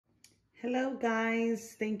Hello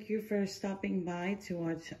guys, thank you for stopping by to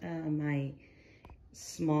watch my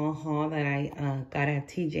small haul that I got at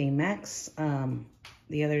TJMax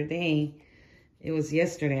the other day. It was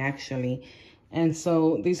yesterday actually. And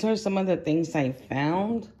so these are some of the things I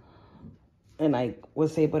found and I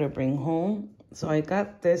was able to bring home. So I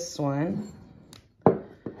got this one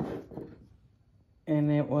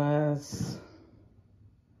and it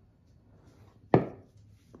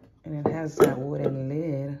has that wooden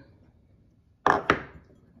lid.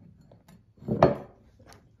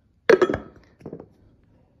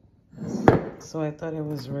 So I thought it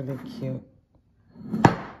was really cute.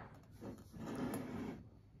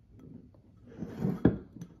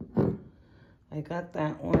 I got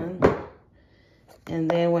that one. And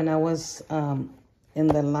then when I was in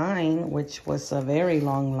the line, which was a very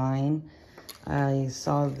long line, I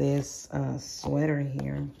saw this sweater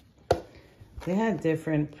here. They had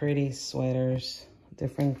different pretty sweaters,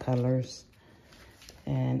 different colors.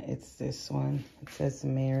 And it's this one. It says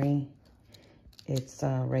Mary. It's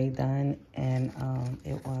Ray Dunn, and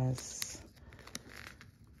it was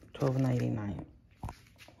 $12.99.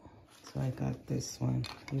 So I got this one.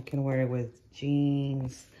 You can wear it with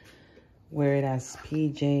jeans, wear it as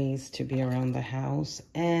PJs to be around the house.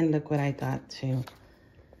 And look what I got too.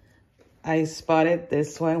 I spotted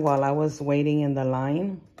this one while I was waiting in the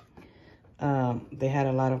line. They had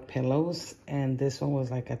a lot of pillows, and this one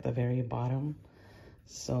was like at the very bottom.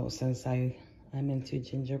 So since I'm into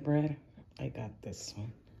gingerbread, I got this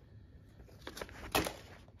one.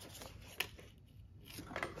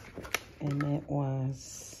 And it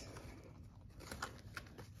was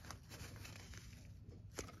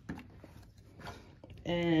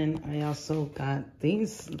and I also got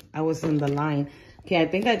these. I was in the line. Okay, I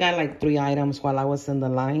think I got like 3 items while I was in the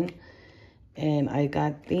line. And I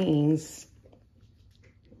got these.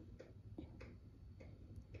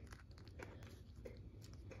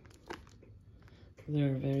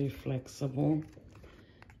 They're very flexible,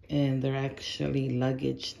 and they're actually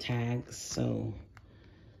luggage tags. So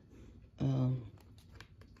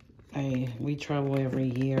we travel every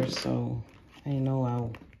year, so I know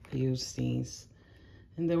I'll use these.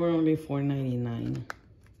 And they were only $4.99.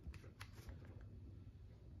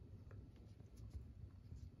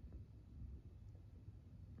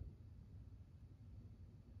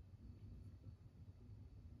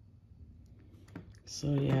 So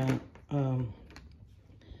yeah,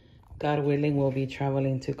 God willing, we'll be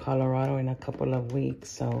traveling to Colorado in a couple of weeks.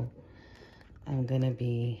 So I'm going to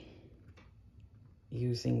be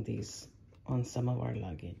using these on some of our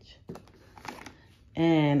luggage.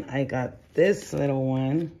 And I got this little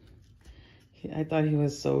one. I thought he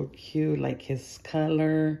was so cute, like his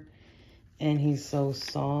color. And he's so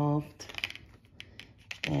soft.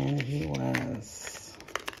 And he was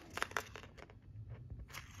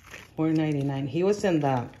 $4.99. He was in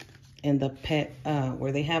the pet,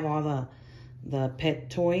 where they have all the pet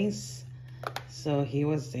toys. So he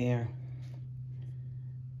was there.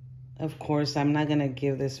 Of course, I'm not going to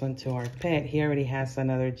give this one to our pet. He already has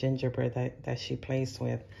another gingerbread that she plays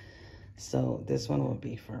with. So this one will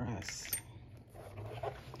be for us.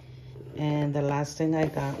 And the last thing I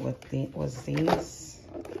got was these.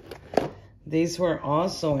 These were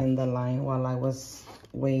also in the line while I was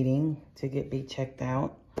waiting to be checked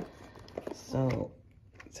out. So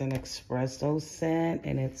it's an espresso set,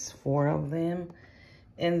 and it's 4 of them.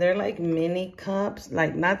 And they're like mini cups,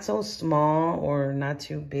 like not so small or not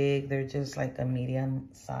too big. They're just like a medium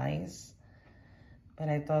size. But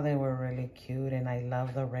I thought they were really cute, and I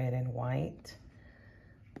love the red and white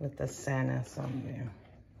with the Santas on there.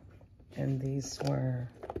 And these were,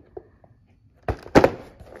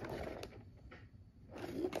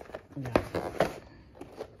 yeah.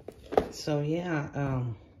 So yeah,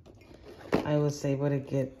 I was able to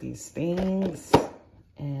get these things,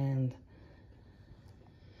 and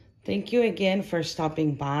thank you again for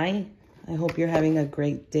stopping by. I hope you're having a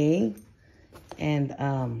great day. And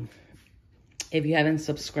if you haven't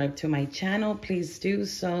subscribed to my channel, please do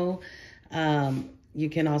so. You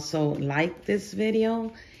can also like this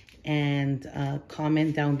video and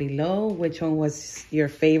comment down below which one was your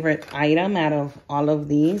favorite item out of all of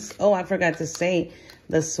these. Oh, I forgot to say,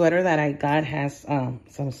 the sweater that I got has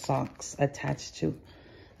some socks attached to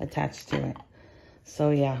it.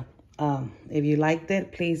 So yeah. If you liked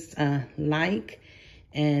it, please like,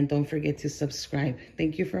 and don't forget to subscribe.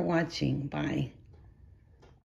 Thank you for watching. Bye.